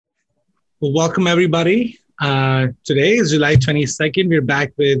Well, welcome everybody. Today is July 22nd. We're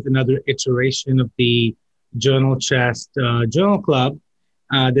back with another iteration of the Journal Chest Journal Club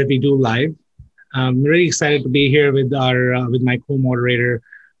that we do live. I'm really excited to be here with with my co-moderator,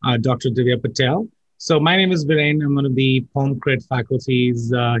 Dr. Divya Patel. So my name is Viren. I'm one of the Palm Cred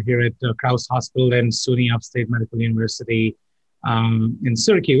faculties here at Krause Hospital and SUNY Upstate Medical University in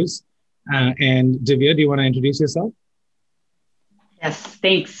Syracuse. And Divya, do you want to introduce yourself? Yes,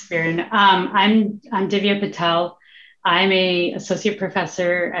 thanks, Viren. I'm Divya Patel. I'm an associate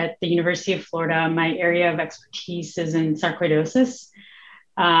professor at the University of Florida. My area of expertise is in sarcoidosis.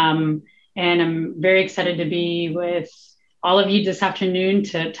 And I'm very excited to be with all of you this afternoon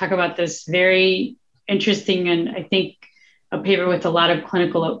to talk about this very interesting and I think a paper with a lot of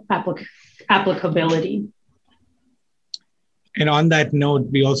clinical applicability. And on that note,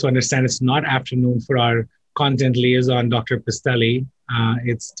 we also understand it's not afternoon for our content liaison, Dr. Pistelli.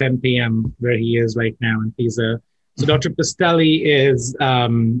 It's 10 p.m. where he is right now in Pisa. So Dr. Pistelli is,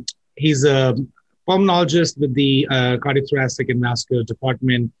 he's a pulmonologist with the cardiothoracic and vascular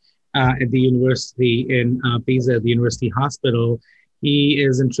department at the university in Pisa, at the University Hospital. He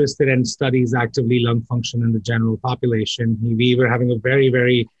is interested and studies actively lung function in the general population. We were having a very,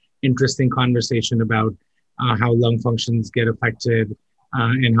 very interesting conversation about how lung functions get affected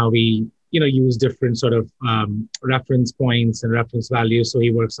and how we use different sort of reference points and reference values. So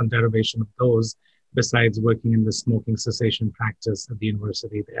he works on derivation of those besides working in the smoking cessation practice at the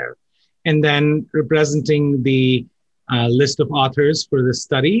university there. And then representing the list of authors for this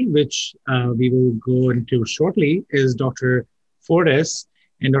study, which we will go into shortly, is Dr. Fortis.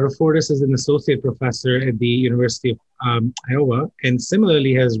 And Dr. Fortis is an associate professor at the University of Iowa, and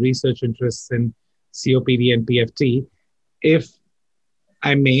similarly has research interests in COPD and PFT. If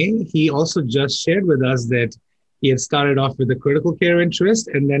I may, he also just shared with us that he had started off with a critical care interest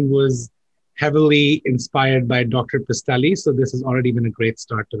and then was heavily inspired by Dr. Pistelli. So this has already been a great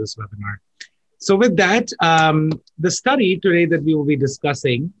start to this webinar. So with that, the study today that we will be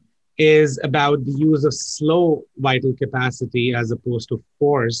discussing is about the use of slow vital capacity as opposed to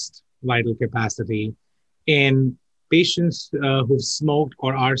forced vital capacity in patients who've smoked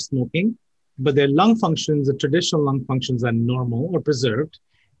or are smoking, but their lung functions, the traditional lung functions, are normal or preserved,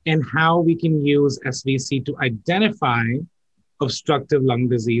 and how we can use SVC to identify obstructive lung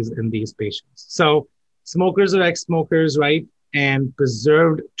disease in these patients. So smokers or ex-smokers, right? And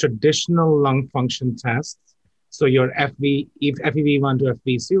preserved traditional lung function tests. So your FEV1 to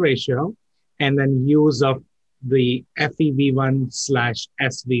FVC ratio, and then use of the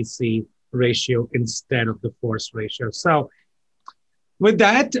FEV1/SVC ratio instead of the forced ratio. So with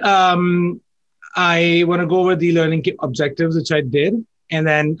that, I want to go over the learning objectives, which I did, and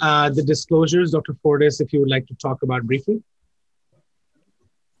then the disclosures. Dr. Fortis, if you would like to talk about briefly.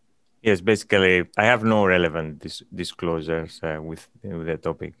 Yes, basically, I have no relevant disclosures with the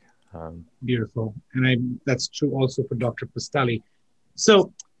topic. Beautiful. And that's true also for Dr. Pistelli.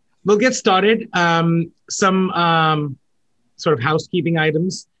 So we'll get started. Some sort of housekeeping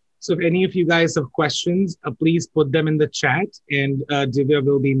items. So if any of you guys have questions, please put them in the chat, and Divya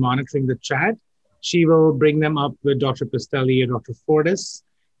will be monitoring the chat. She will bring them up with Dr. Pistelli and Dr. Fortis.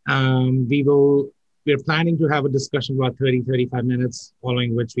 We're planning to have a discussion about 30-35 minutes,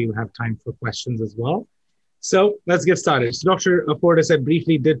 following which we will have time for questions as well. So let's get started. So Dr. Fortis, I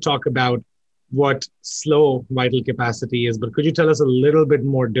briefly did talk about what slow vital capacity is, but could you tell us a little bit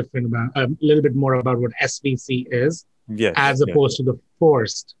more about what SVC is, as opposed to the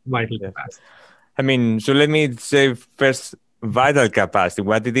forced vital capacity? I mean, so let me say first, vital capacity.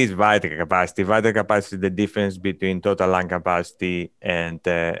 What it is vital capacity? Vital capacity is the difference between total lung capacity and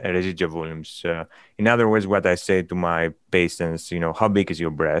residual volumes. In other words, what I say to my patients, how big is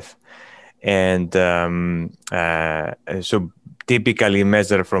your breath? And so typically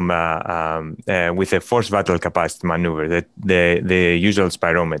measure from with a forced vital capacity maneuver, the usual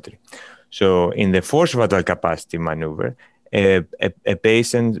spirometry. So in the forced vital capacity maneuver, a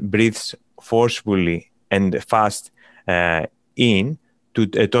patient breathes forcefully and fast in to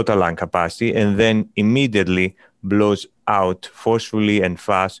a total lung capacity, and then immediately blows out forcefully and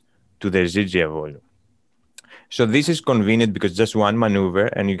fast to the residual volume. So this is convenient because just one maneuver,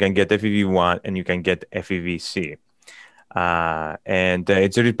 and you can get FEV1 and you can get FEVC. And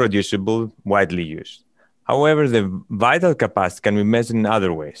it's reproducible, widely used. However, the vital capacity can be measured in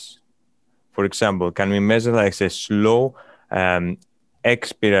other ways. For example, can we measure like a slow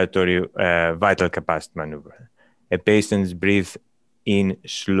expiratory vital capacity maneuver? A patient breathes in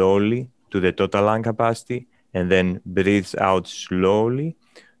slowly to the total lung capacity and then breathes out slowly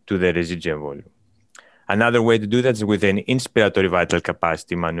to the residual volume. Another way to do that is with an inspiratory vital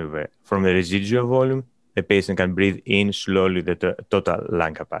capacity maneuver. From the residual volume, the patient can breathe in slowly the total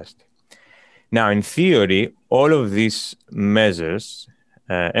lung capacity. Now, in theory, all of these measures,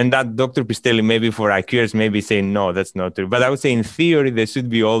 and that Dr. Pistelli, maybe for accuracy, maybe saying, no, that's not true. But I would say in theory, they should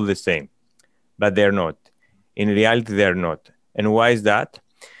be all the same, but they're not. In reality, they're not. And why is that?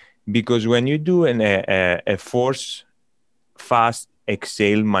 Because when you do a force fast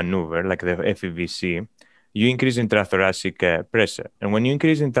exhale maneuver, like the FEVC, you increase intrathoracic pressure. And when you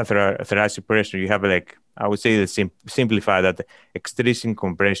increase intrathoracic pressure, you have, like, I would say, simplify that, extrinsic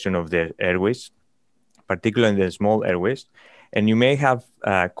compression of the airways, particularly in the small airways. And you may have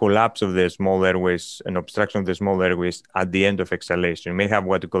collapse of the small airways and obstruction of the small airways at the end of exhalation. You may have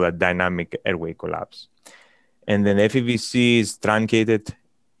what we call a dynamic airway collapse. And then FEVC is truncated,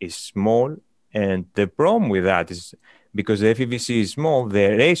 is small. And the problem with that is because the FEVC is small,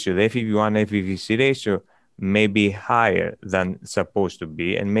 the ratio, the FEV1 FEVC ratio, may be higher than supposed to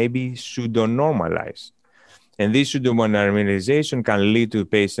be and maybe pseudo-normalized. And this pseudo-normalization can lead to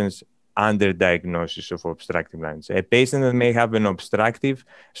patients underdiagnosis of obstructive lung disease. A patient that may have a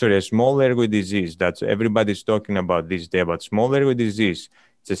small airway disease, that's everybody's talking about this day, about small airway disease.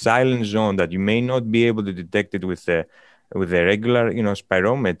 It's a silent zone that you may not be able to detect it with a regular,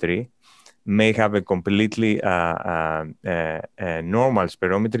 spirometry, may have a completely normal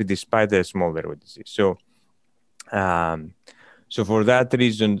spirometry despite the small airway disease. So for that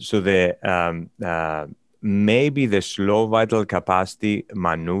reason, maybe the slow vital capacity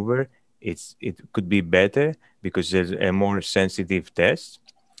maneuver, it could be better because there's a more sensitive test.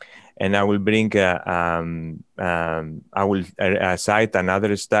 And I will bring, I will cite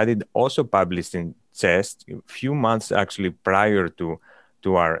another study also published in CHEST a few months actually prior to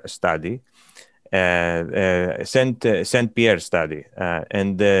our study, Saint Pierre study,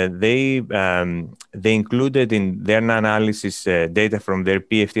 and they included in their analysis data from their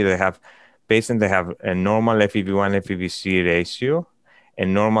PFT. They have patients that have a normal FEV1 FEVC ratio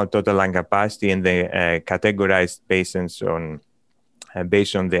and normal total lung capacity, and they categorized patients on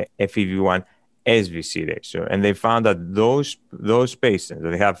based on the FEV1 SVC ratio, and they found that those patients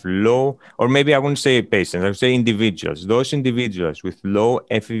that have low, or maybe I wouldn't say patients, I would say individuals, those individuals with low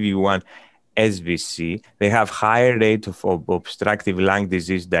FEV1 SVC, they have higher rate of obstructive lung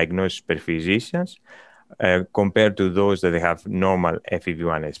disease diagnosis per physicians compared to those that they have normal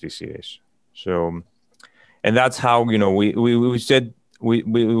FEV1 SVC ratio. So, and that's how, we said, we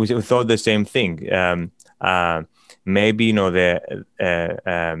thought the same thing. Maybe,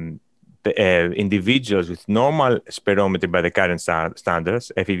 the individuals with normal spirometry by the current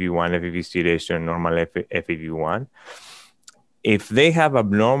standards, FEV1, FEVC ratio, and normal FEV1, if they have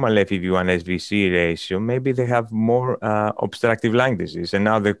abnormal FEV1 SVC ratio, maybe they have more obstructive lung disease. And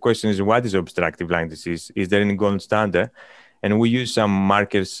now the question is, what is obstructive lung disease? Is there any gold standard? And we use some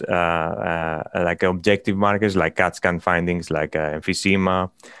markers, like objective markers, like CAT scan findings, like emphysema,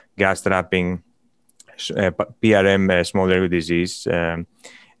 gas trapping, PRM, small airway disease.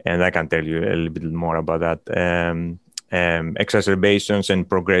 And I can tell you a little bit more about that. Exacerbations and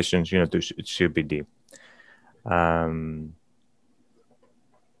progressions, to COPD.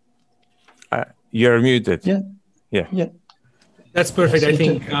 You're muted. Yeah. That's perfect. I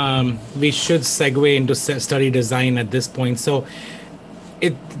think we should segue into study design at this point. So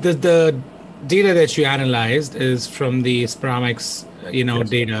the data that you analyzed is from the SPIROMEX,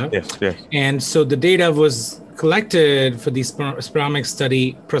 data. Yes. And so the data was collected for the SPIROMEX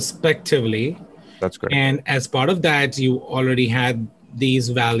study prospectively. That's correct. And as part of that, you already had these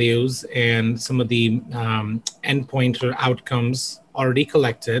values and some of the endpoint or outcomes already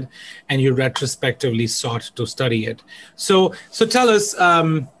collected, and you retrospectively sought to study it. So tell us,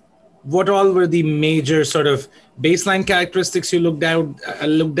 what all were the major sort of baseline characteristics you looked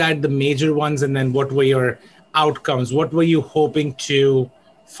at the major ones, and then what were your outcomes? What were you hoping to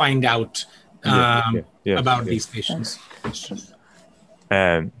find out about these patients?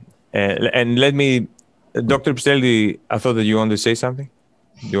 And let me, Dr. Pistelli, I thought that you wanted to say something.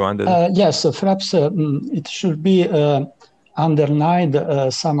 Yes, perhaps it should be underlined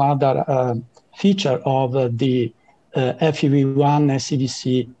some other feature of the FEV1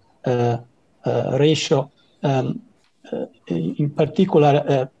 SVC ratio. In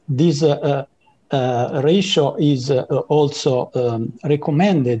particular, this ratio is also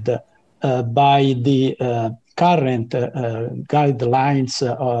recommended by the current guidelines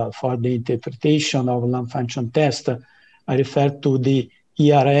for the interpretation of lung function test. I refer to the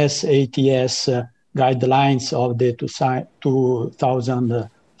ERS ATS guidelines of the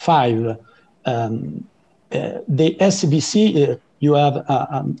 2005. The SVC, you have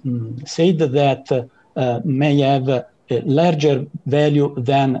said that may have a larger value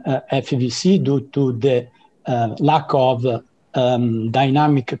than FVC due to the lack of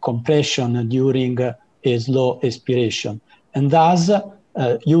dynamic compression during a slow expiration. And thus,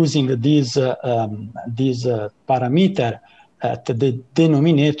 using this parameter at the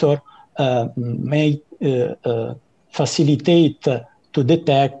denominator may facilitate to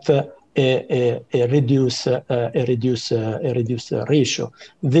detect a reduced ratio.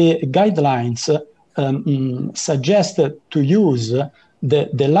 The guidelines suggest to use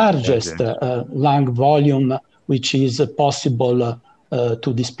the largest lung volume which is possible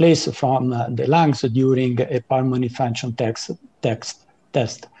to displace from the lungs during a pulmonary function test.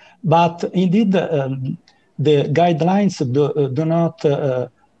 But indeed, the guidelines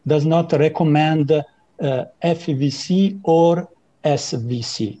does not recommend FVC or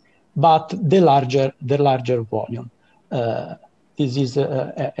SVC, but the larger volume. This is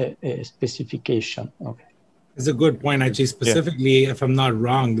a specification. Okay. It's a good point, actually. Specifically, if I'm not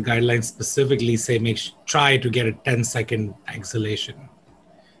wrong, the guidelines specifically say try to get a 10-second exhalation,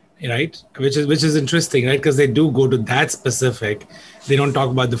 right? Which is interesting, right? Because they do go to that specific. They don't talk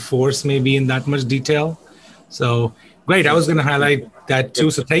about the force maybe in that much detail. So great. I was going to highlight that too.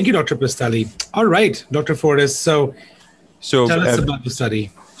 So thank you, Dr. Pistelli. All right, Dr. Fortis. So tell us about the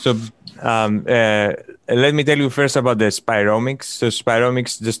study. So let me tell you first about the Spiromics. So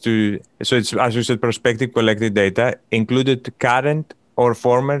Spiromics, it's, as you said, prospective collected data, included current or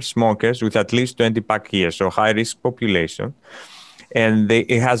former smokers with at least 20 pack years, so high-risk population. And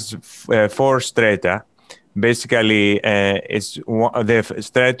it has 4 strata. Basically, the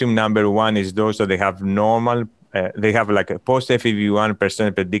stratum number 1 is those that they have normal, they have like a post-FEV1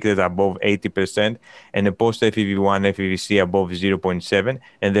 percent predicted above 80% and a post-FEV1 FEVC above 0.7.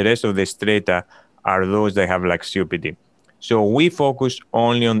 And the rest of the strata are those that have like COPD. So we focus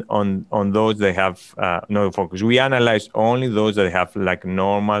only on those that have we analyze only those that have like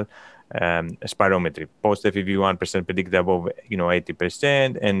normal spirometry, post-FEV1 percent predicted above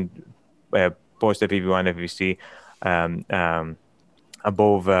 80% and post-FEV1 FVC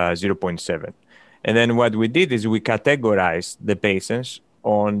above 0.7. And then what we did is we categorized the patients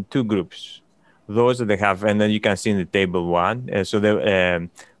on 2 groups. Those that they have, and then you can see in the table 1, so the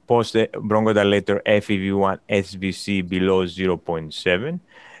post-bronchodilator FEV1 SVC below 0.7,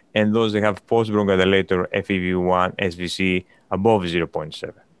 and those that have post-bronchodilator FEV1 SVC above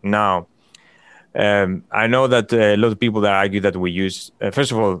 0.7. Now, I know that a lot of people that argue that we use,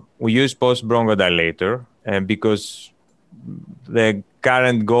 first of all, we use post-bronchodilator because the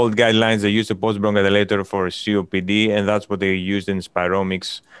current GOLD guidelines, they use a post-bronchodilator for COPD, and that's what they used in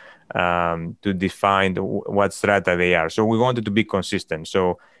Spiromics to define what strata they are. So we wanted to be consistent.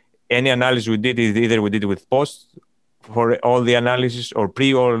 So any analysis we did is either we did it with post for all the analysis or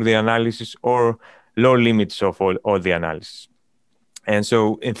pre all the analysis or lower limits of all the analysis. And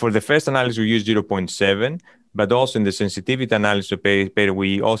so for the first analysis, we used 0.7, but also in the sensitivity analysis paper,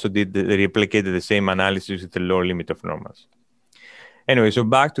 we also replicated the same analysis with the lower limit of normals. Anyway, so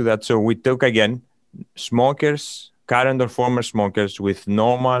back to that. So we took, again, smokers, current or former smokers with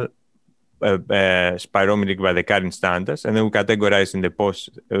normal spirometry by the current standards, and then we categorized in the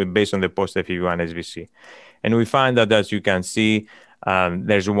based on the post-FEV1 SVC. And we find that, as you can see,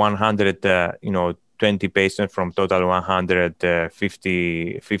 there's 120 patients from total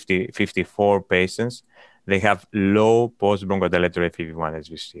 154 patients. They have low post-bronchodilator FEV1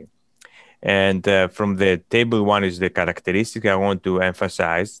 SVC. And from the table 1 is the characteristic. I want to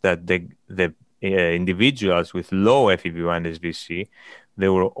emphasize that the individuals with low FEV1 SVC, they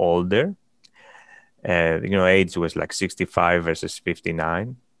were older. Age was like 65 versus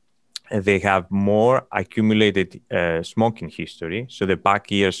 59. They have more accumulated smoking history. So the pack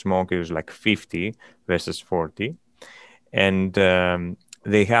year smoker was like 50 versus 40. And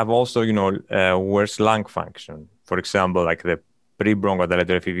they have also, worse lung function. For example, like the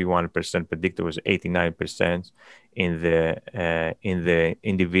pre-bronchodilator FEV1 percent predicted was 89% in the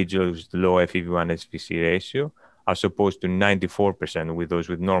individuals with low FEV1 SVC ratio, as opposed to 94% with those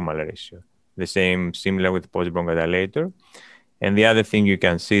with normal ratio. The same, similar with post-bronchodilator. And the other thing you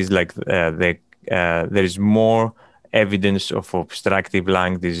can see is like there is more evidence of obstructive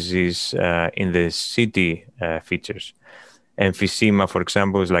lung disease in the CT features. Emphysema, for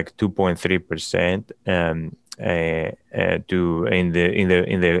example, is like 2.3%.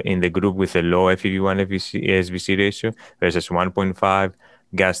 In the group with a low FEV1 SVC ratio versus 1.5,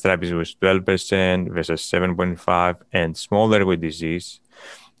 gastritis was 12% versus 7.5, and small airway disease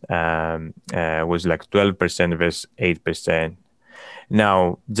was like 12% versus 8%.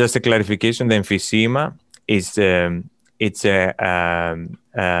 Now, just a clarification: the emphysema is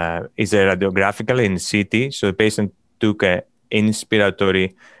radiographical in CT. So the patient took a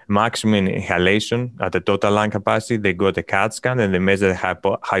inspiratory maximum inhalation at the total lung capacity. They got a CAT scan and they measured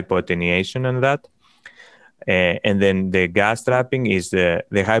hypoattenuation on that. And then the gas trapping is the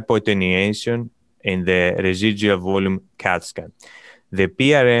hypoattenuation in the residual volume CAT scan. The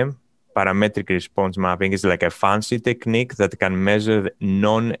PRM, parametric response mapping, is like a fancy technique that can measure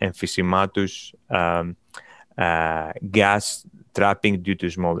non-emphysematous gas trapping due to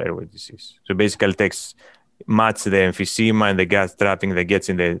small airway disease. So basically takes match the emphysema and the gas trapping that gets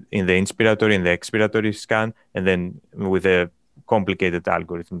in the inspiratory and the expiratory scan, and then with a complicated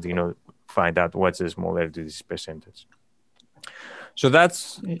algorithm, find out what's the small airway disease percentage. So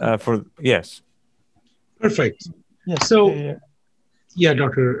that's yes. Perfect. Yes. So, yeah,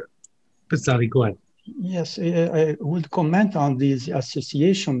 Dr. Pistelli, go ahead. Yes, I would comment on this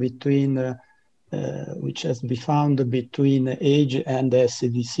association between, which has been found between age and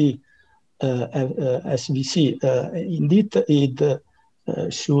SVC. Indeed, it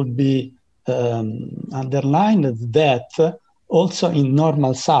should be underlined that also in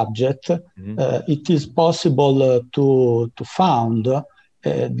normal subject, it is possible to found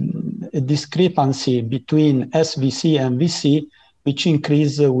a discrepancy between SVC and VC, which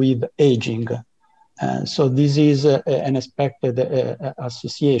increase with aging. So this is an expected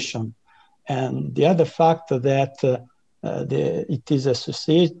association. And the other factor that it is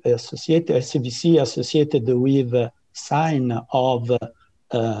associated SVC associated with sign of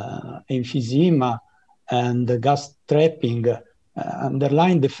emphysema and gas trapping,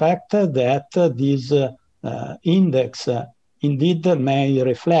 underline the fact that this index indeed may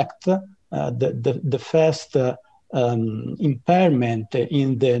reflect the first impairment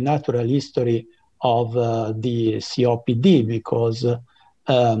in the natural history of the COPD, because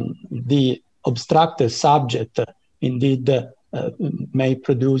the obstructed subject indeed may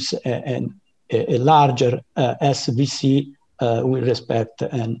produce a larger SVC with respect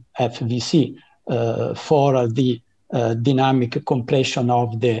to an FVC for the dynamic compression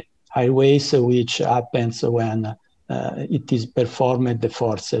of the airways, which happens when it is performed the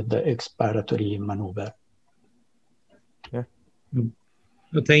forced expiratory maneuver. Yeah.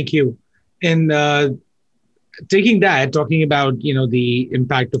 Thank you. And talking about the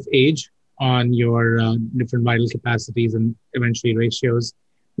impact of age on your different vital capacities and eventually ratios,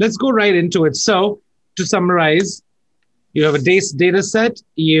 let's go right into it. So, to summarize, you have a data set.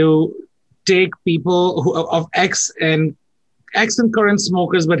 You take people who of X and current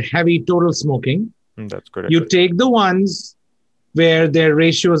smokers but heavy total smoking. That's correct. You take the ones where their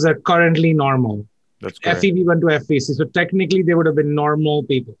ratios are currently normal. That's correct. FEV1 to FVC. So technically, they would have been normal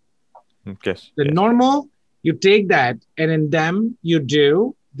people. Yes. Normal, you take that, and in them, you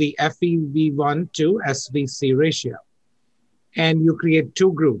do the FEV1 to SVC ratio. And you create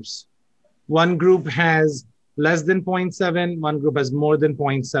two groups. One group has less than 0.7, one group has more than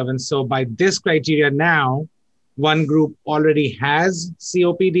 0.7. So by this criteria now, one group already has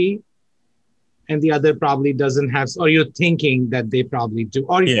COPD, and the other probably doesn't have, or you're thinking that they probably do.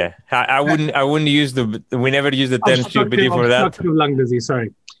 Or I wouldn't use we never use the term COPD for that. Obstructive lung disease,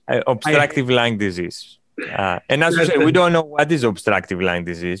 sorry. Obstructive lung disease. And as you said, we don't know what is obstructive lung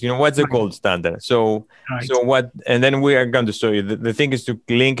disease. What's the gold standard? So what, and then we are going to show you, the thing is to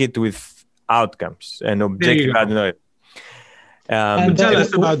link it with outcomes and objective adenoid. And tell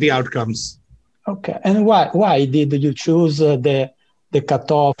us about the outcomes. Okay, and why did you choose the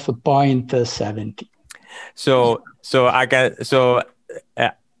cutoff 0.70? So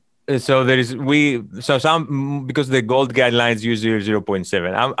there is some, because the gold guidelines use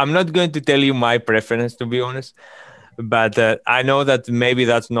 0.7. I'm not going to tell you my preference, to be honest, but I know that maybe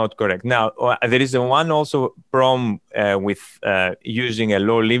that's not correct. Now there is one also problem with using a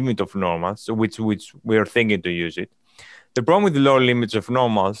lower limit of normals, which we are thinking to use it. The problem with the lower limits of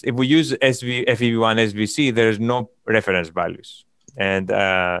normals, if we use FEV1 SVC, there is no reference values, and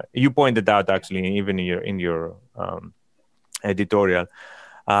you pointed out actually even in your editorial.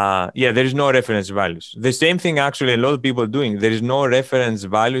 There is no reference values. The same thing actually a lot of people are doing. There is no reference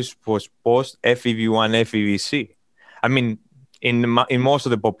values for post FEV1 FEVC. I mean, in most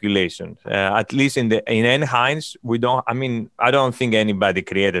of the population, at least in NHANES, we don't. I mean, I don't think anybody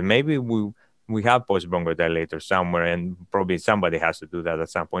created. Maybe we have post bronchodilator somewhere, and probably somebody has to do that at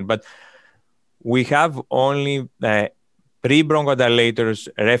some point. But we have only pre-bronchodilators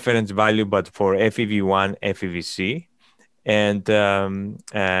reference value, but for FEV1 FEVC. And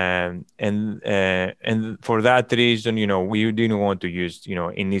for that reason, we didn't want to use,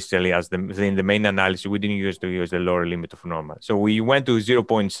 initially as in the main analysis, we didn't use the lower limit of normal. So we went to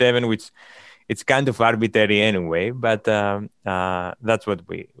 0.7, which it's kind of arbitrary anyway, but that's what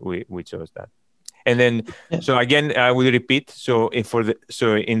we chose that. And then, so again, I will repeat. So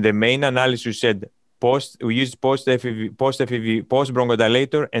in the main analysis, you said we used post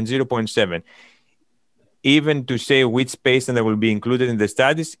bronchodilator and 0.7. Even to say which patient that will be included in the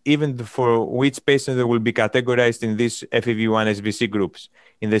studies, even for which patient that will be categorized in these FEV1 SVC groups.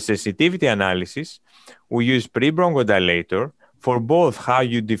 In the sensitivity analysis, we use pre-bronchodilator for both how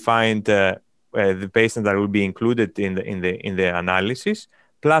you defined the patient that will be included in the analysis,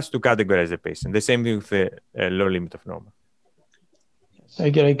 plus to categorize the patient. The same thing with the lower limit of normal. I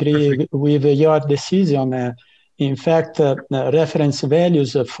agree with your decision. In fact, reference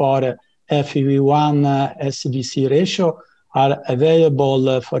values for FEV1 SVC ratio are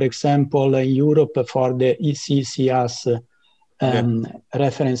available, for example, in Europe for the ECCS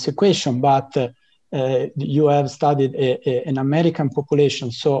reference equation, but you have studied an American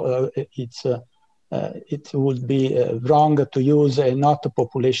population, so it would be wrong to use not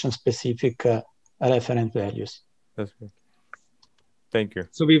population-specific reference values. That's good. Thank you.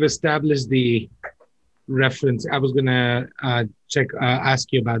 So we've established the reference. I was going to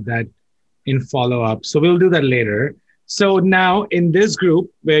ask you about that in follow-up. So we'll do that later. So now in this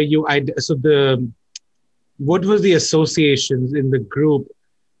group where what was the associations in the group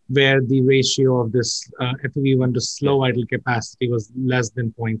where the ratio of this FEV1 to slow idle capacity was less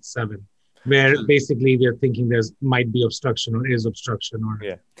than 0.7, where basically we're thinking might be obstruction or is obstruction?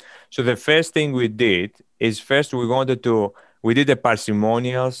 Yeah. So the first thing we did is we did a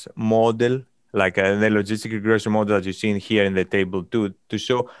parsimonials model, like the logistic regression model that you see here in the table 2, to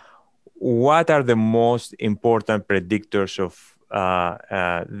show what are the most important predictors of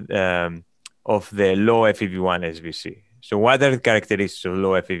the low FEV1 SVC. So what are the characteristics of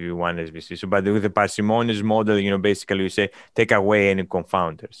low FEV1 SVC? So with the parsimonious model, basically you say, take away any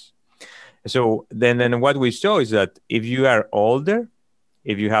confounders. So then what we saw is that if you are older,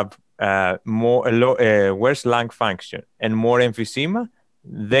 if you have worse lung function and more emphysema,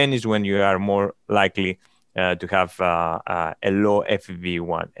 then is when you are more likely to have a low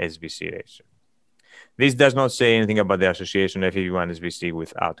FEV1 SVC ratio. This does not say anything about the association of FEV1 SVC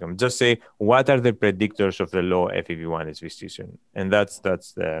with outcome. Just say what are the predictors of the low FEV1 SVC, and that's the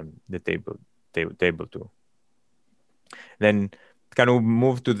table 2. Then can we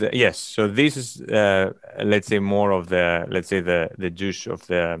move to the yes? So this is let's say more of the juice of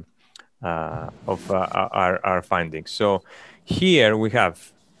the our findings. So here we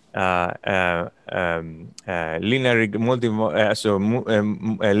have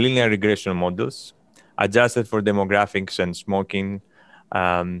linear regression models adjusted for demographics and smoking,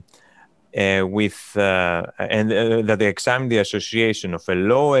 that they examine the association of a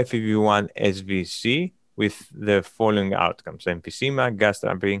low FEV1 SVC with the following outcomes: emphysema, gas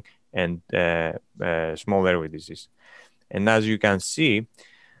trapping, and small airway disease. And as you can see,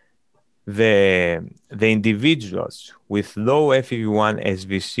 the individuals with low FEV1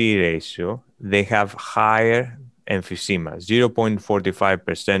 SVC ratio, they have higher emphysema,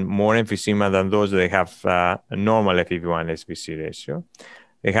 0.45% more emphysema than those that have a normal FEV1 SVC ratio.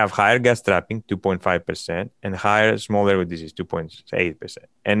 They have higher gas trapping, 2.5%, and higher small airway disease, 2.8%.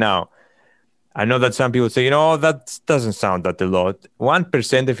 And now, I know that some people say, that doesn't sound that a lot. 1%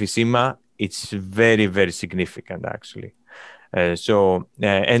 emphysema, it's very, very significant, actually. And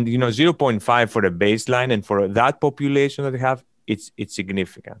 0.5 for a baseline, and for that population that they have, it's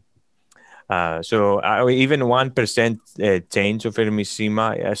significant. Even 1% change of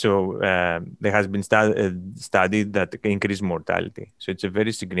emphysema, there has been studied that increase mortality. So it's a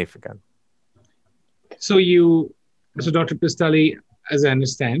very significant. So Dr. Pistelli, as I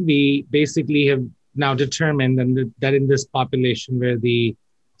understand, we basically have now determined that in this population where the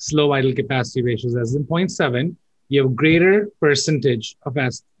slow idle capacity ratio is less than 0.7, you have greater percentage of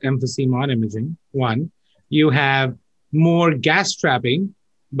emphysema on imaging, 1. You have more gas trapping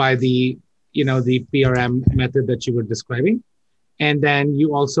by the PRM method that you were describing. And then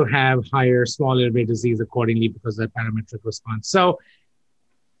you also have higher small airway disease accordingly because of that parametric response. So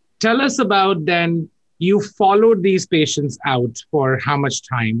tell us about then, you followed these patients out for how much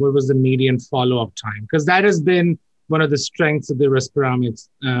time? What was the median follow-up time? Because that has been one of the strengths of the Respironics,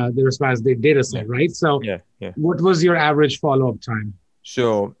 data set, right? So what was your average follow-up time?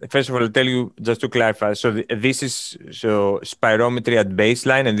 So first of all, I'll tell you, just to clarify, this is spirometry at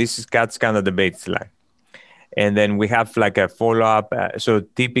baseline, and this is CAT scan at the baseline. And then we have like a follow-up. So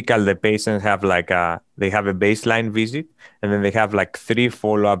typical, the patients have they have a baseline visit, and then they have like 3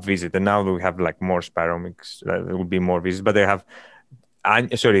 follow-up visits. And now we have like more spirometrics, there will be more visits, but they have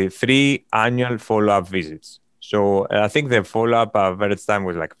 3 annual follow-up visits. So I think the follow-up average time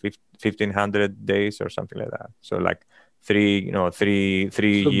was like 1,500 days or something like that. So like three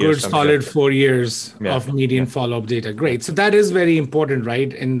So years. good solid 4 years Yeah. of median follow-up data. Great. So that is very important,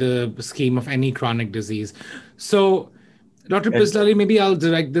 right, in the scheme of any chronic disease. So Dr. Pistelli, maybe I'll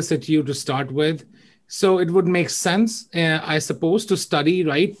direct this at you to start with. So it would make sense, I suppose, to study,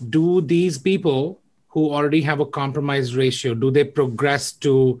 right? Do these people who already have a compromised ratio, do they progress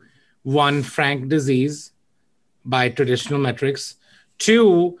to 1, frank disease by traditional metrics?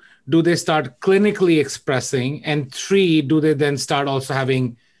 2, do they start clinically expressing? And 3, do they then start also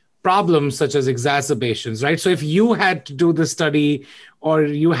having problems such as exacerbations, right? So if you had to do the study or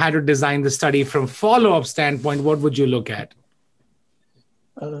you had to design the study from follow-up standpoint, what would you look at?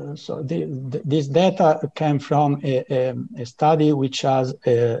 So this data came from a study which has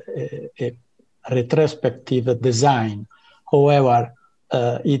a retrospective design. However,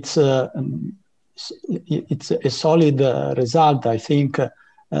 it's a solid result, I think,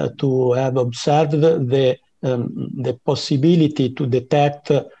 to have observed the possibility to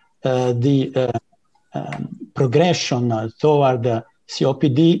detect the progression toward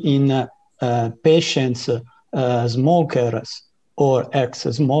COPD in patients, smokers or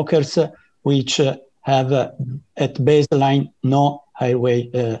ex-smokers, which have at baseline no airway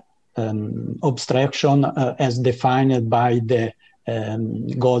obstruction as defined by the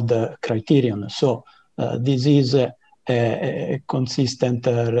GOLD criterion. So this is a consistent,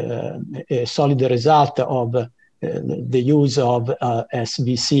 a solid result of the use of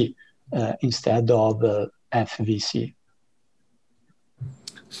SVC instead of FVC.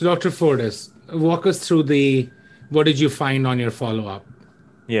 So Dr. Fortis, walk us through what did you find on your follow-up?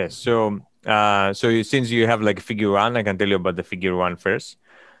 Yes, so since you have like figure 1, I can tell you about the figure 1 first.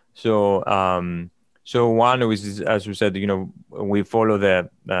 So one is, as we said, we follow the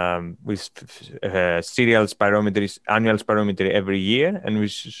serial spirometry, annual spirometry every year, and we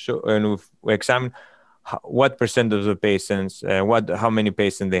examine what percent of the patients, how many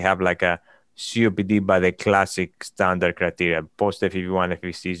patients they have like a COPD by the classic standard criteria, post FEV1,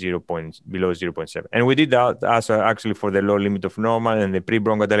 FVC below 0.7. And we did that also actually for the low limit of normal and the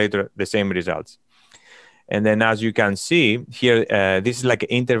pre-bronchodilator, the same results. And then as you can see here, this is like an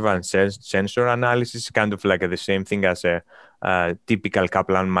interval sensor analysis, kind of like the same thing as a typical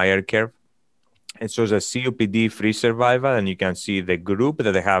Kaplan-Meier curve. It shows a COPD-free survival, and you can see the group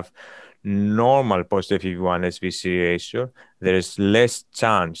that they have normal post-FEV1 SVC ratio, there is less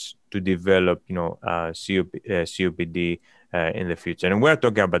chance to develop, COPD in the future. And we're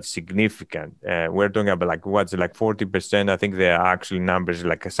talking about significant. We're talking about like 40%. I think the actual numbers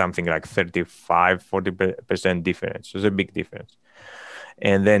like something like 40% difference. So it's a big difference.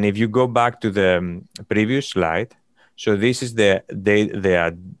 And then if you go back to the previous slide, so this is the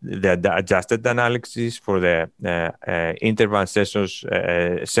adjusted analysis for the interval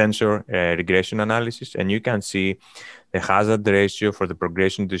sensor regression analysis. And you can see the hazard ratio for the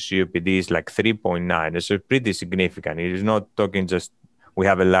progression to COPD is like 3.9. It's pretty significant. It is not talking just we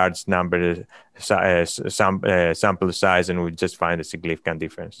have a large number sample size and we just find a significant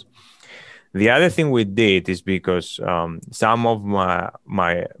difference. The other thing we did is because some of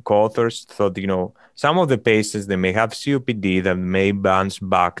my co-authors thought, some of the patients, they may have COPD that may bounce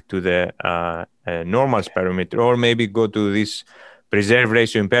back to the normal spirometry, or maybe go to this preserved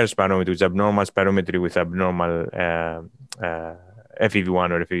ratio impaired spirometry, which is abnormal spirometry with abnormal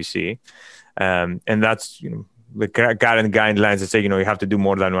FEV1 or FVC. And that's, the current guidelines that say, you have to do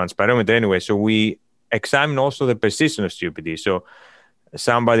more than one spirometer anyway. So we examine also the persistence of COPD. So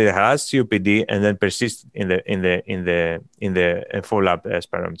somebody that has COPD and then persists in the follow-up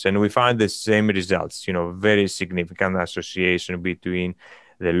spirometers, and we find the same results. Very significant association between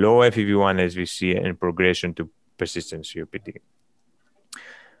the low FEV1 SVC and progression to persistent COPD.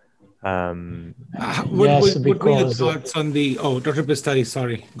 What were your thoughts on the? Oh, Dr. Pistelli,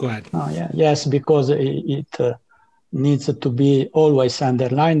 sorry, go ahead. Yes, because it needs to be always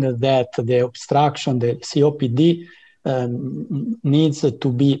underlined that the obstruction, the COPD, needs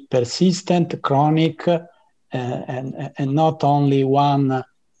to be persistent, chronic, and not only one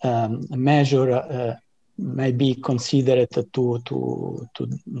measure may be considered to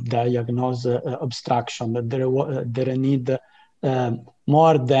diagnose obstruction. But there need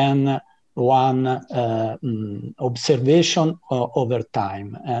more than one observation over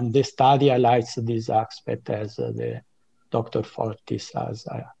time, and the study highlights this aspect, as the Dr. Fortis has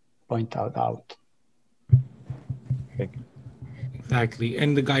pointed out. Exactly.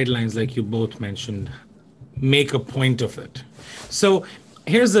 And the guidelines, like you both mentioned, make a point of it. So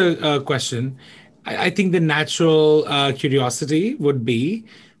here's a question. I think the natural curiosity would be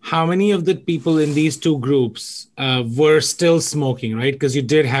how many of the people in these two groups were still smoking, right? Because you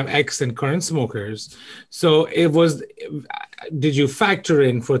did have ex and current smokers. So did you factor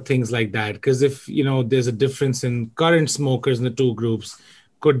in for things like that? Because if, there's a difference in current smokers in the two groups,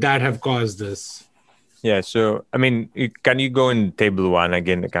 could that have caused this? Yeah. So, I mean, can you go in table 1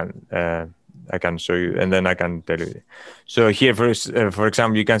 again? I can show you, and then I can tell you. So here, for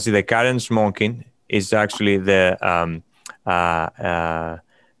example, you can see the current smoking is actually the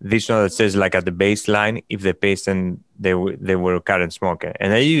this one that says like at the baseline if the patient they were current smoker,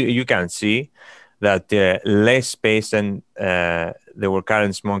 and then you can see that less patient they were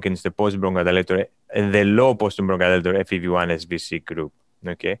current smoking is the post-bronchodilator and the low post-bronchodilator FEV1 SVC group.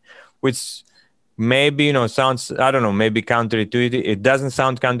 Okay, which maybe sounds, I don't know, maybe counterintuitive. It doesn't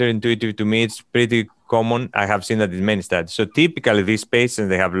sound counterintuitive to me. It's pretty common. I have seen that in many studies. So typically these patients,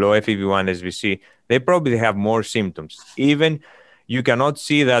 they have low FEV1 SVC. They probably have more symptoms. Even you cannot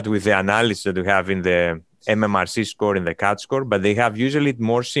see that with the analysis that we have in the MMRC score and the CAT score, but they have usually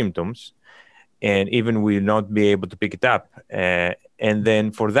more symptoms, and even will not be able to pick it up. And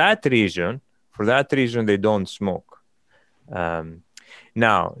then for that reason, they don't smoke.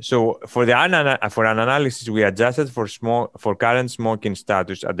 Now, so for an analysis, we adjusted for current smoking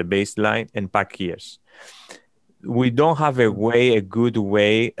status at the baseline and PAC years. We don't have a good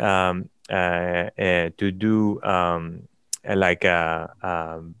way to do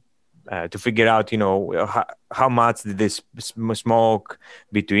to figure out, how much did they smoke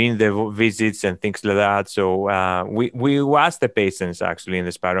between the visits and things like that. So we asked the patients actually in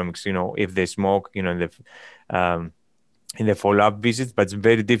the spirometrics, if they smoke, in the follow-up visits, but it's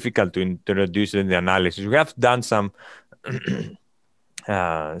very difficult to introduce it in the analysis. We have done some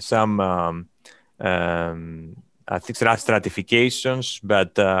I think stratifications,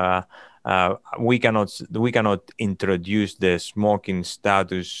 but we cannot introduce the smoking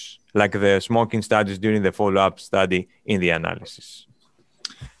status, like the smoking status during the follow-up study in the analysis.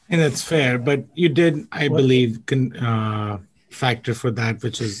 And that's fair, but you did, I believe, factor for that,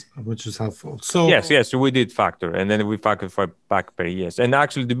 which is helpful. So yes, we did factor, and then we factored for PAC per years. And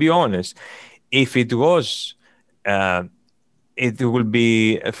actually, to be honest, if it was, it will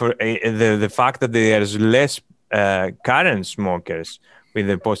be for the fact that there's less current smokers with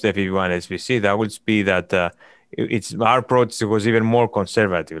the post FEV1 SVC. That would be that our approach was even more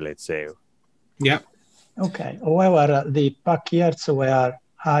conservative, let's say. Yeah. Okay. However, the PAC years were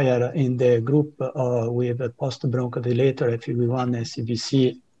higher in the group with a post-bronchodilator FEV1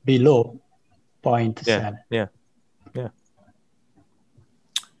 SVC below 0.7. Yeah.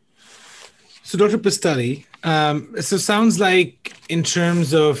 So, Dr. Pistelli, so sounds like in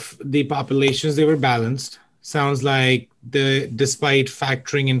terms of the populations, they were balanced. Sounds like despite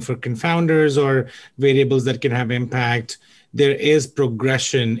factoring in for confounders or variables that can have impact, there is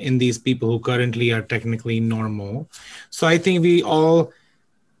progression in these people who currently are technically normal. So I think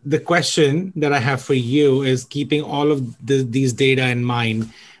the question that I have for you is, keeping all of these data in mind,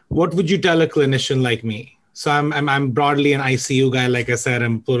 what would you tell a clinician like me? So I'm broadly an ICU guy. Like I said,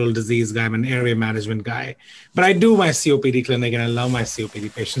 I'm a pleural disease guy. I'm an area management guy, but I do my COPD clinic and I love my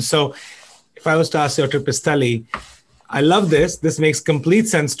COPD patients. So if I was to ask Dr. Pistelli, I love this. This makes complete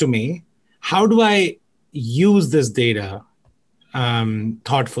sense to me. How do I use this data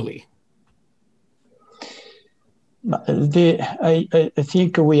thoughtfully? I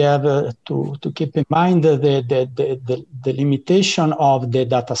think we have to keep in mind the limitation of the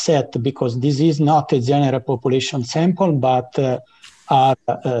data set, because this is not a general population sample, but are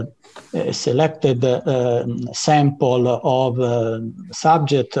a selected sample of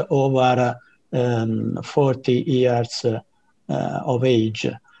subject over 40 years of age.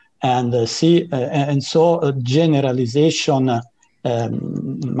 And so generalization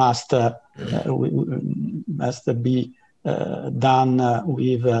must be done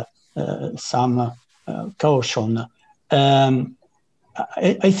with some caution.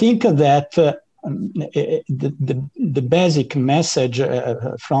 I think that the basic message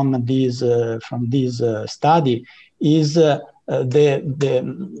from this study is the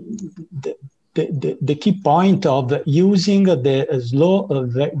key point of using the slow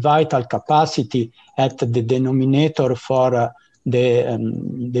vital capacity at the denominator for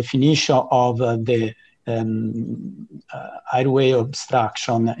the definition of the airway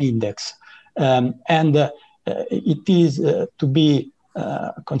obstruction index. And it is to be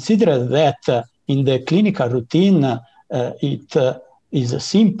considered that in the clinical routine, it is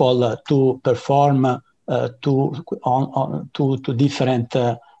simple to perform two different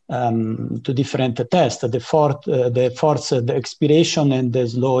two different tests, the forced expiration and the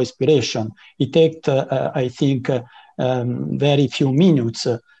slow expiration. It takes, I think, very few minutes.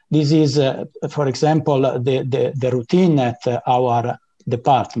 This is, for example, the routine at our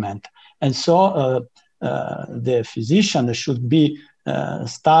department. And so the physician should be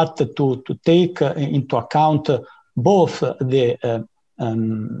start to take into account both the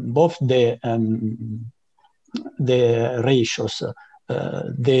ratios,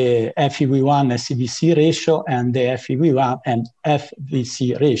 the FEV1 SVC ratio and the FEV1 and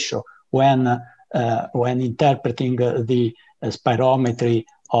FVC ratio when interpreting the spirometry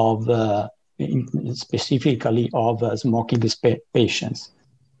of specifically of smoking patients.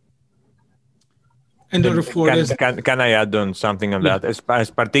 And Dr. Ford, can I add on something on that? As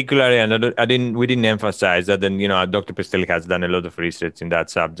particularly, and we didn't emphasize that. And Dr. Pestelli has done a lot of research in that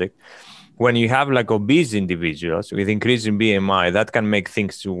subject. When you have like obese individuals with increasing BMI, that can make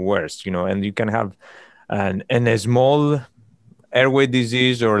things worse. And you can have a small airway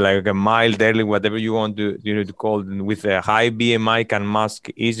disease or like a mild early, whatever you want to call it, with a high BMI can mask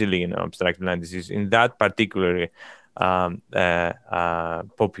easily obstructive lung disease. In that particular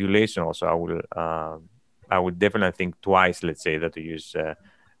population also, I would definitely think twice, let's say, that to use a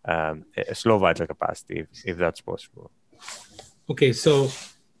slow vital capacity if that's possible. Okay, so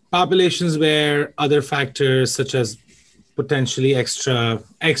populations where other factors such as potentially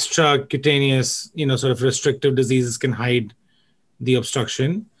extra cutaneous, sort of restrictive diseases can hide the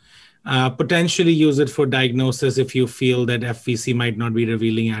obstruction. Potentially use it for diagnosis if you feel that FVC might not be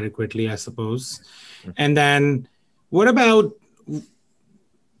revealing adequately, I suppose. And then what about,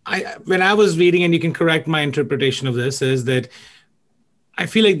 when I was reading, and you can correct my interpretation of this, is that I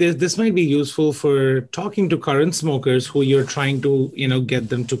feel like this might be useful for talking to current smokers who you're trying to, get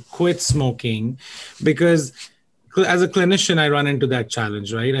them to quit smoking, because as a clinician, I run into that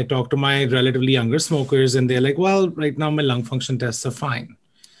challenge, right? I talk to my relatively younger smokers and they're like, well, right now my lung function tests are fine.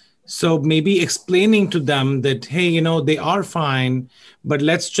 So maybe explaining to them that, hey, they are fine, but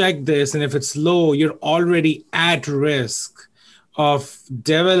let's check this. And if it's low, you're already at risk of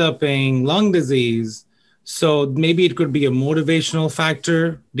developing lung disease. So maybe it could be a motivational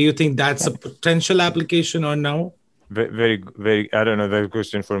factor. Do you think that's a potential application or no? Very, very, I don't know that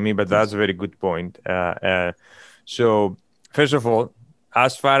question for me, but that's a very good point. So first of all,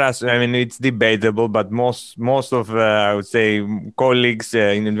 as far as, it's debatable, but most of, I would say, colleagues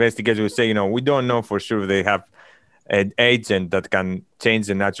in investigators would say, we don't know for sure if they have an agent that can change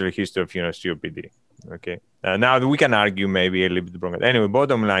the natural history of COPD. Okay. Now we can argue maybe a little bit wrong. Anyway,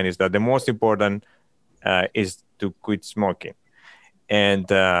 bottom line is that the most important is to quit smoking. And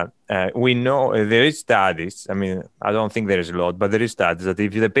we know there is studies. I don't think there is a lot, but there is studies that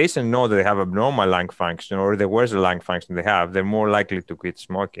if the patient knows that they have abnormal lung function or the worse lung function they have, they're more likely to quit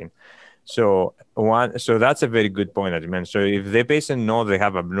smoking. So that's a very good point that you mentioned. So if the patient knows they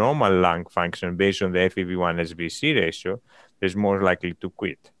have abnormal lung function based on the FEV1 SVC ratio, they're more likely to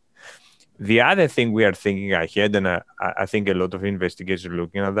quit. The other thing we are thinking ahead, and I think a lot of investigators are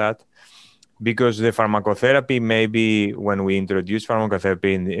looking at that, because the pharmacotherapy, maybe when we introduce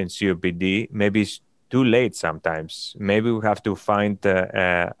pharmacotherapy in COPD, maybe it's too late sometimes. Maybe we have to find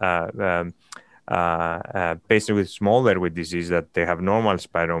patients with small airway disease that they have normal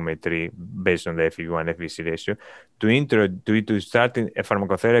spirometry based on the FEV1 FVC ratio to start a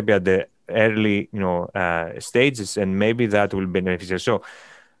pharmacotherapy at the early stages, and maybe that will be beneficial.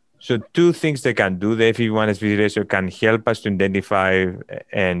 So two things they can do. The FEV1 SVC ratio can help us to identify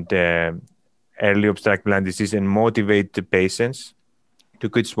and early obstructive lung disease and motivate the patients to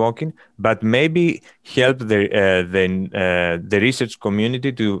quit smoking, but maybe help the research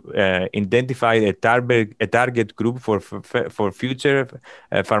community to identify a target group for future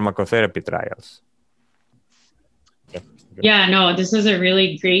pharmacotherapy trials. Yeah, no, this is a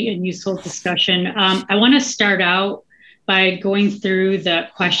really great and useful discussion. I want to start out by going through the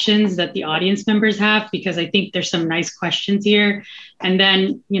questions that the audience members have, because I think there's some nice questions here. And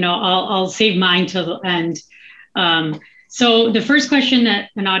then, I'll save mine till the end. So the first question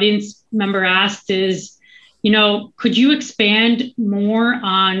that an audience member asked is, could you expand more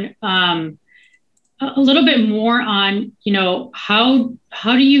on, a little bit more on, how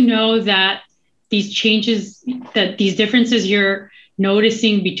do you know that these changes, that these differences you're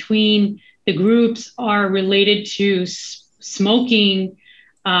noticing between the groups are related to smoking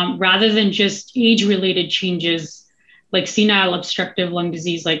rather than just age-related changes like senile obstructive lung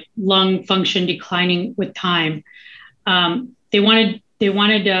disease, like lung function declining with time? They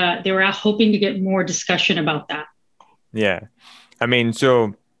were hoping to get more discussion about that. Yeah,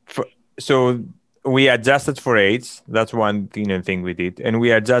 so we adjusted for age. That's one thing we did, and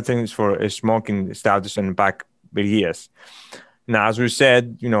we adjusted for a smoking status and back years. Now, as we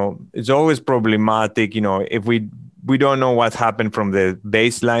said, it's always problematic. If we don't know what happened from the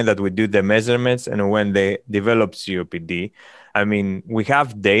baseline that we do the measurements and when they develop COPD. I mean, we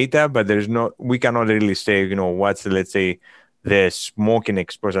have data, but we cannot really say, what's, let's say, the smoking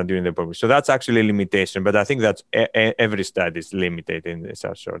exposure during the program. So that's actually a limitation, but I think that's every study is limited in this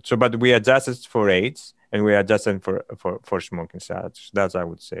sort. So, but we adjusted for age and we adjusted for smoking status. That's, I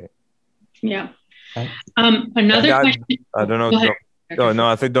would say. Yeah. Another question. I don't know. No,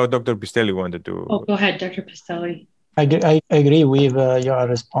 I think Dr. Pistelli wanted to. Oh, go ahead, Dr. Pistelli. I agree with your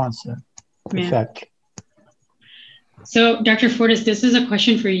response. Exactly. So, Dr. Fortis, this is a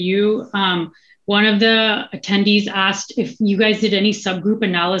question for you. One of the attendees asked if you guys did any subgroup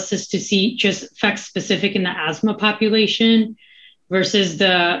analysis to see just effects specific in the asthma population versus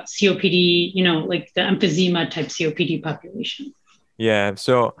the COPD, like the emphysema type COPD population. Yeah.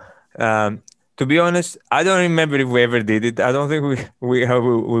 So, to be honest, I don't remember if we ever did it. I don't think we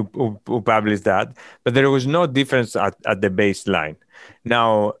published that, but there was no difference at the baseline.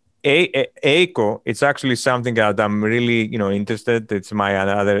 Now, echo, it's actually something that I'm really, interested. It's my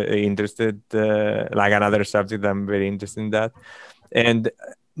another subject. I'm very interested in that. And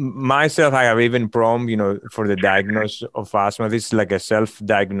myself, I have even for the diagnosis of asthma. This is like a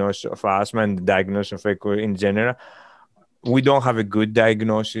self-diagnosis of asthma and the diagnosis of echo in general. We don't have a good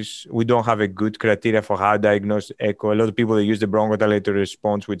diagnosis. We don't have a good criteria for how to diagnose echo. A lot of people use the bronchodilatory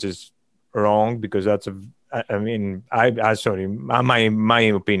response, which is wrong because that's my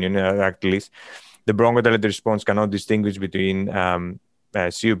opinion, at least. The bronchodilatory response cannot distinguish between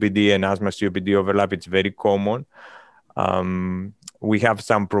COPD and asthma COPD overlap. It's very common. We have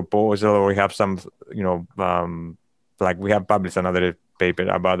some proposal, or we have some, we have published another paper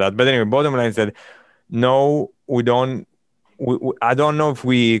about that. But anyway, bottom line is that no, we don't. I don't know if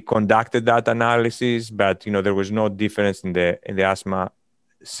we conducted that analysis, but there was no difference in the asthma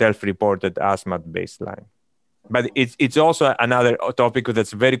self-reported asthma baseline. But it's also another topic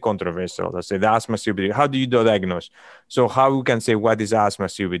that's very controversial. Let's say the asthma COPD. How do you diagnose? So how we can say what is asthma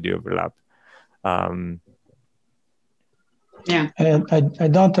COPD overlap? Yeah. I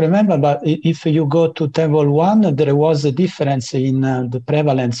don't remember, but if you go to table 1, there was a difference in the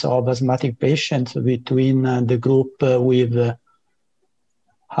prevalence of asthmatic patients between the group with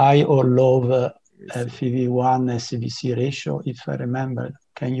high or low FEV1 SVC ratio, if I remember.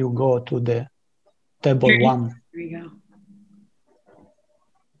 Can you go to the table 1? There you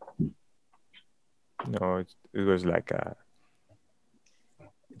go. No, it was like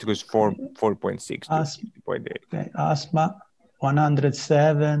it was 4.6 to 6.8. Okay, asthma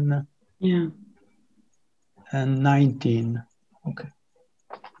 107. Yeah. And 19. Okay.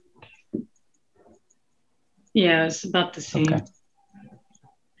 Yeah, it's about the same. Okay.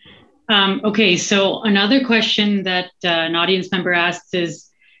 Okay, so another question that an audience member asked is,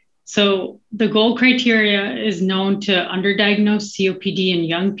 so the GOLD criteria is known to underdiagnose COPD in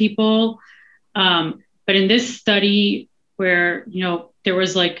young people, but in this study where, there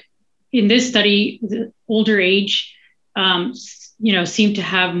was in this study, the older age, seemed to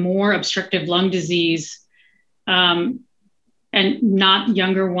have more obstructive lung disease and not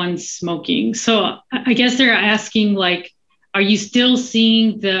younger ones smoking. So I guess they're asking, are you still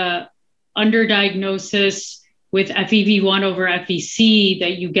seeing the underdiagnosis with FEV1 over FVC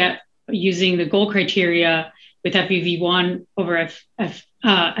that you get using the GOLD criteria with FEV1 over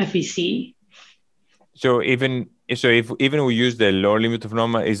FVC? So if we use the lower limit of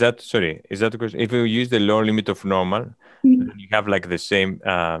normal, is that the question? If we use the lower limit of normal, then you have the same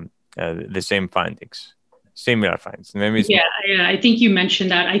findings, similar findings. Yeah, I think you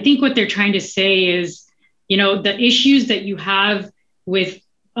mentioned that. I think what they're trying to say is, the issues that you have with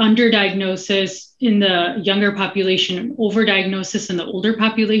underdiagnosis in the younger population and overdiagnosis in the older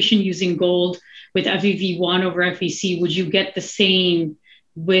population using GOLD with FEV1 over FVC, would you get the same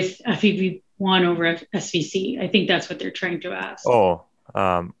with FEV1 over SVC? I think that's what they're trying to ask. Oh,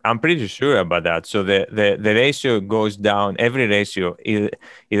 I'm pretty sure about that. So the ratio goes down. Every ratio, either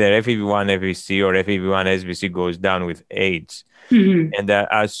FEV1 FVC or FEV1 SVC goes down with age. Mm-hmm. And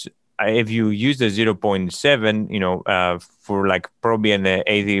if you use the 0.7, for probably an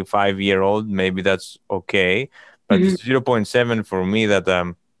 85-year-old, maybe that's okay. But 0.7 for me, that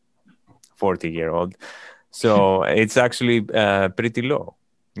I'm 40-year-old, so it's actually pretty low.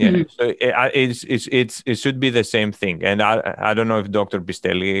 Yeah, so it should be the same thing. And I don't know if Dr.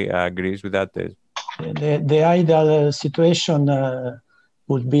 Pistelli agrees with that. The ideal situation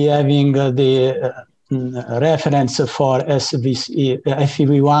would be having the reference for SVC,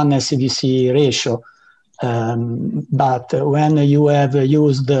 FEV1 SVC ratio. But when you have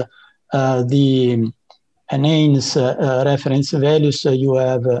used the NAINS reference values, you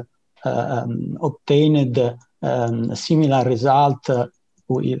have obtained a similar result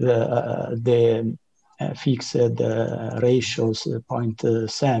with the fixed ratios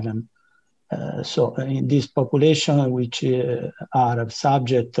 0.7. So in this population, which are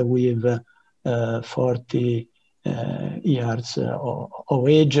subject with 40 years of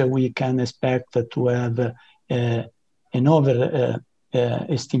age, we can expect to have an over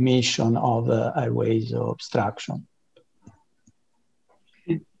estimation of airways obstruction.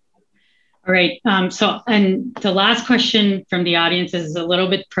 All right. And the last question from the audience is a little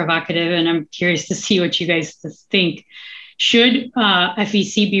bit provocative, and I'm curious to see what you guys think. Should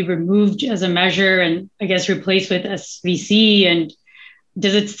FVC be removed as a measure and I guess replaced with SVC? And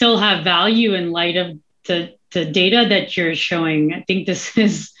does it still have value in light of the data that you're showing? I think this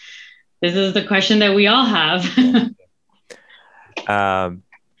is the question that we all have.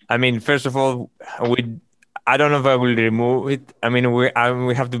 I mean, first of all, I don't know if I will remove it. I mean, we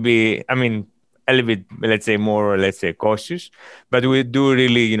have to be, I mean, a little bit, let's say, more, let's say, cautious. But we do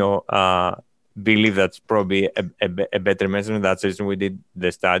really, believe that's probably a better measurement. That's the reason we did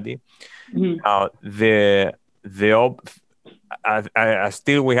the study.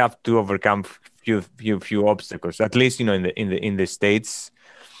 Still we have to overcome few obstacles, at least in the States.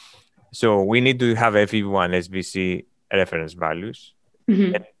 So we need to have FEV1 SVC reference values,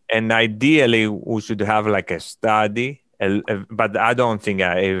 and ideally we should have like a study, but I don't think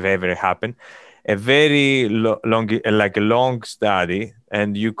it ever happened. A very long study,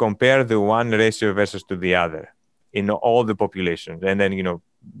 and you compare the one ratio versus to the other in all the populations, and then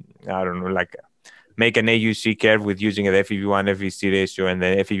I don't know, like make an AUC curve with using an FEV1 FVC ratio and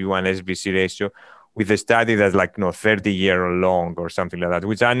the FEV1 SVC ratio with a study that's like 30 year long or something like that,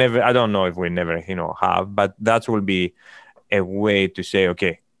 which I don't know if we never have, but that will be a way to say,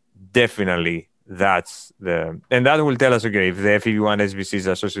 okay, definitely and that will tell us, okay, if the FEV1 SVC is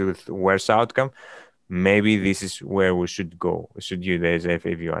associated with worse outcome, maybe this is where we should go. We should use the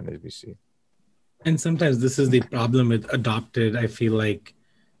FEV1 SVC. And sometimes this is the problem with adopted, I feel like,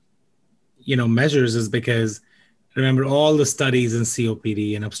 measures, is because remember all the studies in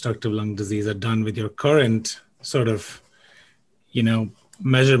COPD and obstructive lung disease are done with your current sort of,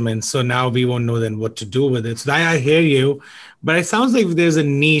 measurements. So now we won't know then what to do with it. So I hear you, but it sounds like there's a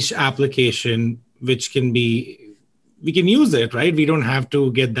niche application which we can use it, right? We don't have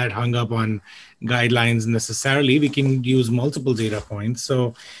to get that hung up on guidelines necessarily. We can use multiple data points.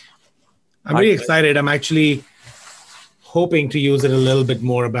 So I'm very excited. I'm actually hoping to use it a little bit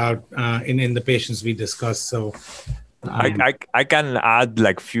more about in the patients we discussed. So I can add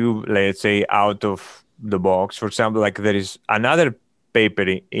like few, let's say, out of the box. For example, like there is another paper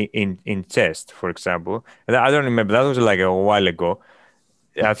in chest, for example. And I don't remember, that was like a while ago.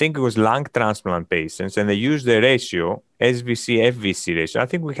 I think it was lung transplant patients, and they used the ratio SVC FVC ratio. I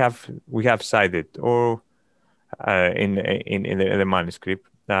think we have cited or in the manuscript,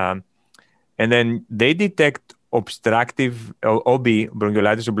 and then they detect obstructive OB,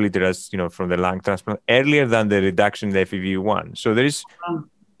 bronchiolitis obliterans, from the lung transplant earlier than the reduction in the FEV1. So there is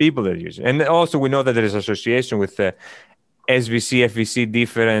people that use it, and also we know that there is association with the SVC FVC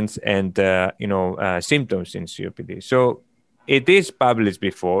difference and symptoms in COPD. So it is published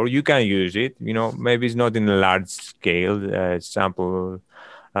before. You can use it. Maybe it's not in a large scale sample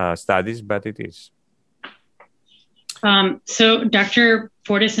studies, but it is. So Dr.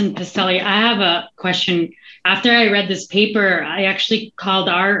 Fortis and Pistelli, I have a question. After I read this paper, I actually called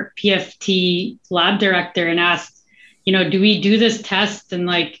our PFT lab director and asked, do we do this test, and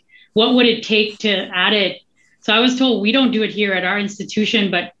like, what would it take to add it? So I was told we don't do it here at our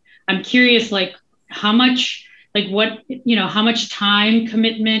institution, but I'm curious, like how much time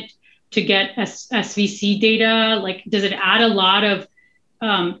commitment to get SVC data? Like, does it add a lot of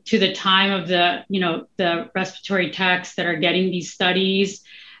to the time of the respiratory techs that are getting these studies?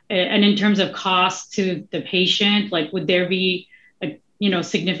 And in terms of cost to the patient, like, would there be a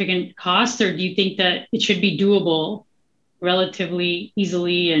significant cost, or do you think that it should be doable relatively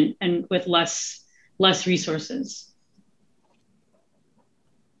easily and with less resources?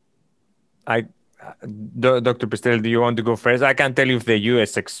 Dr. Pistelli, do you want to go first? I can tell you the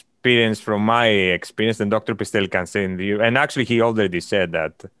US experience from my experience, and Dr. Pistelli can say in the US. And actually, he already said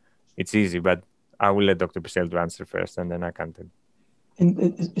that it's easy, but I will let Dr. Pistelli to answer first, and then I can tell.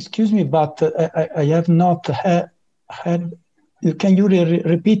 Excuse me, but I have not had. Can you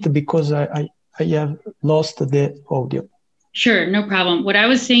repeat, because I have lost the audio? Sure, no problem. What I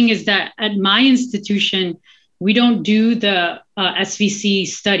was saying is that at my institution, we don't do the SVC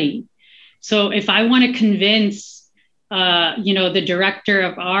study. So if I want to convince, the director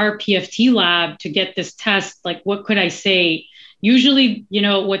of our PFT lab to get this test, like, what could I say? Usually,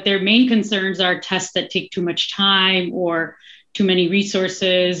 what their main concerns are tests that take too much time or too many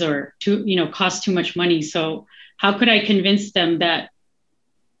resources or cost too much money. So how could I convince them that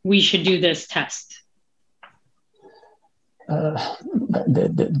we should do this test?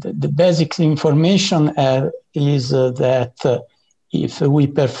 The basic information is that if we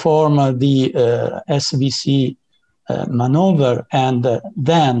perform the SVC maneuver and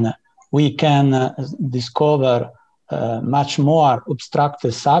then we can discover much more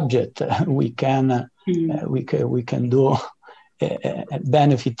obstructed subject, we can do a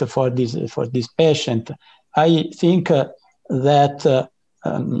benefit for this patient. I think that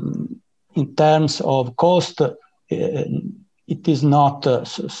in terms of cost, it is not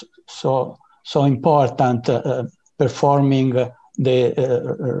so important performing the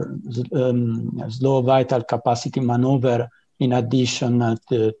slow vital capacity maneuver in addition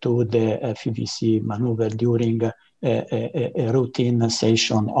to the FVC maneuver during a routine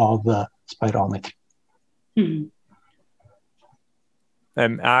session of spirometry. Mm-hmm.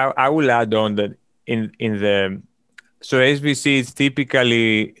 I will add on that so SVC is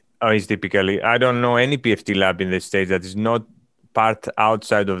typically, I don't know any PFT lab in the States that is not part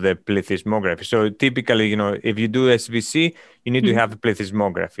outside of the plethysmography. So typically, if you do SVC, you need to have a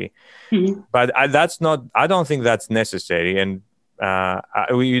plethysmography. Mm-hmm. But I don't think that's necessary. And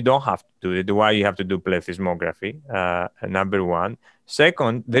you don't have to do it. Why you have to do plethysmography? Number one.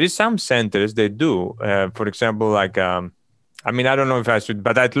 Second, there is some centers that do, for example, like, I don't know if I should,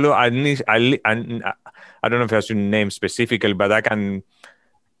 but I don't know if I should name specifically, but I can,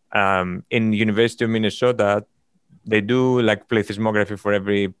 in University of Minnesota, they do like plethysmography for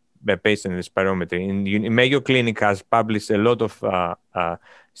every patient in the spirometry. In Mayo Clinic has published a lot of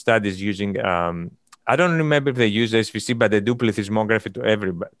studies using, I don't remember if they use SVC, but they do plethysmography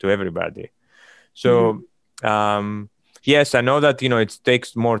to everybody. So, yes, I know that, it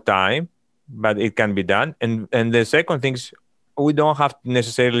takes more time, but it can be done. And the second thing is, we don't have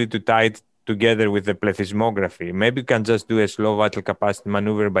necessarily to tie it together with the plethysmography. Maybe we can just do a slow vital capacity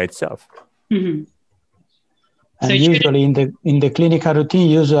maneuver by itself. Mm-hmm. And so usually in the clinical routine,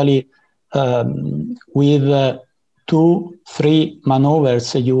 usually with 2-3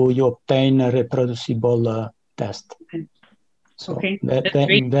 maneuvers, you obtain a reproducible test. Okay. So okay.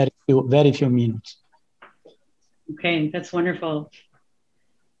 in very few minutes. Okay, that's wonderful.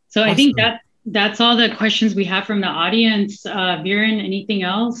 So awesome. I think that's all the questions we have from the audience. Viren, anything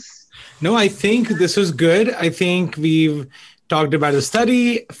else? No, I think this was good. I think we've talked about the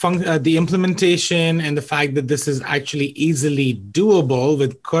study, the implementation, and the fact that this is actually easily doable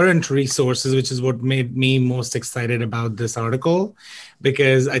with current resources, which is what made me most excited about this article,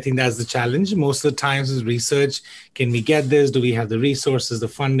 because I think that's the challenge. Most of the times with research, can we get this? Do we have the resources, the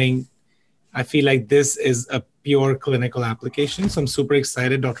funding? I feel like this is a pure clinical application. So I'm super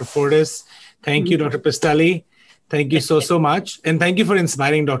excited, Dr. Fortis. Thank you, Dr. Pistelli. Thank you so much. And thank you for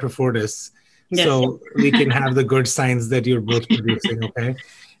inspiring Dr. Fortis. Yes. So we can have the good science that you're both producing, okay?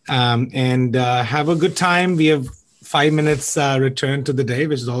 And have a good time. We have 5 minutes return to the day,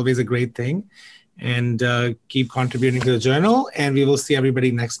 which is always a great thing. And keep contributing to the journal. And we will see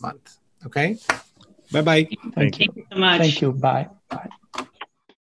everybody next month, okay? Bye-bye. Thank you so much. Thank you. Bye.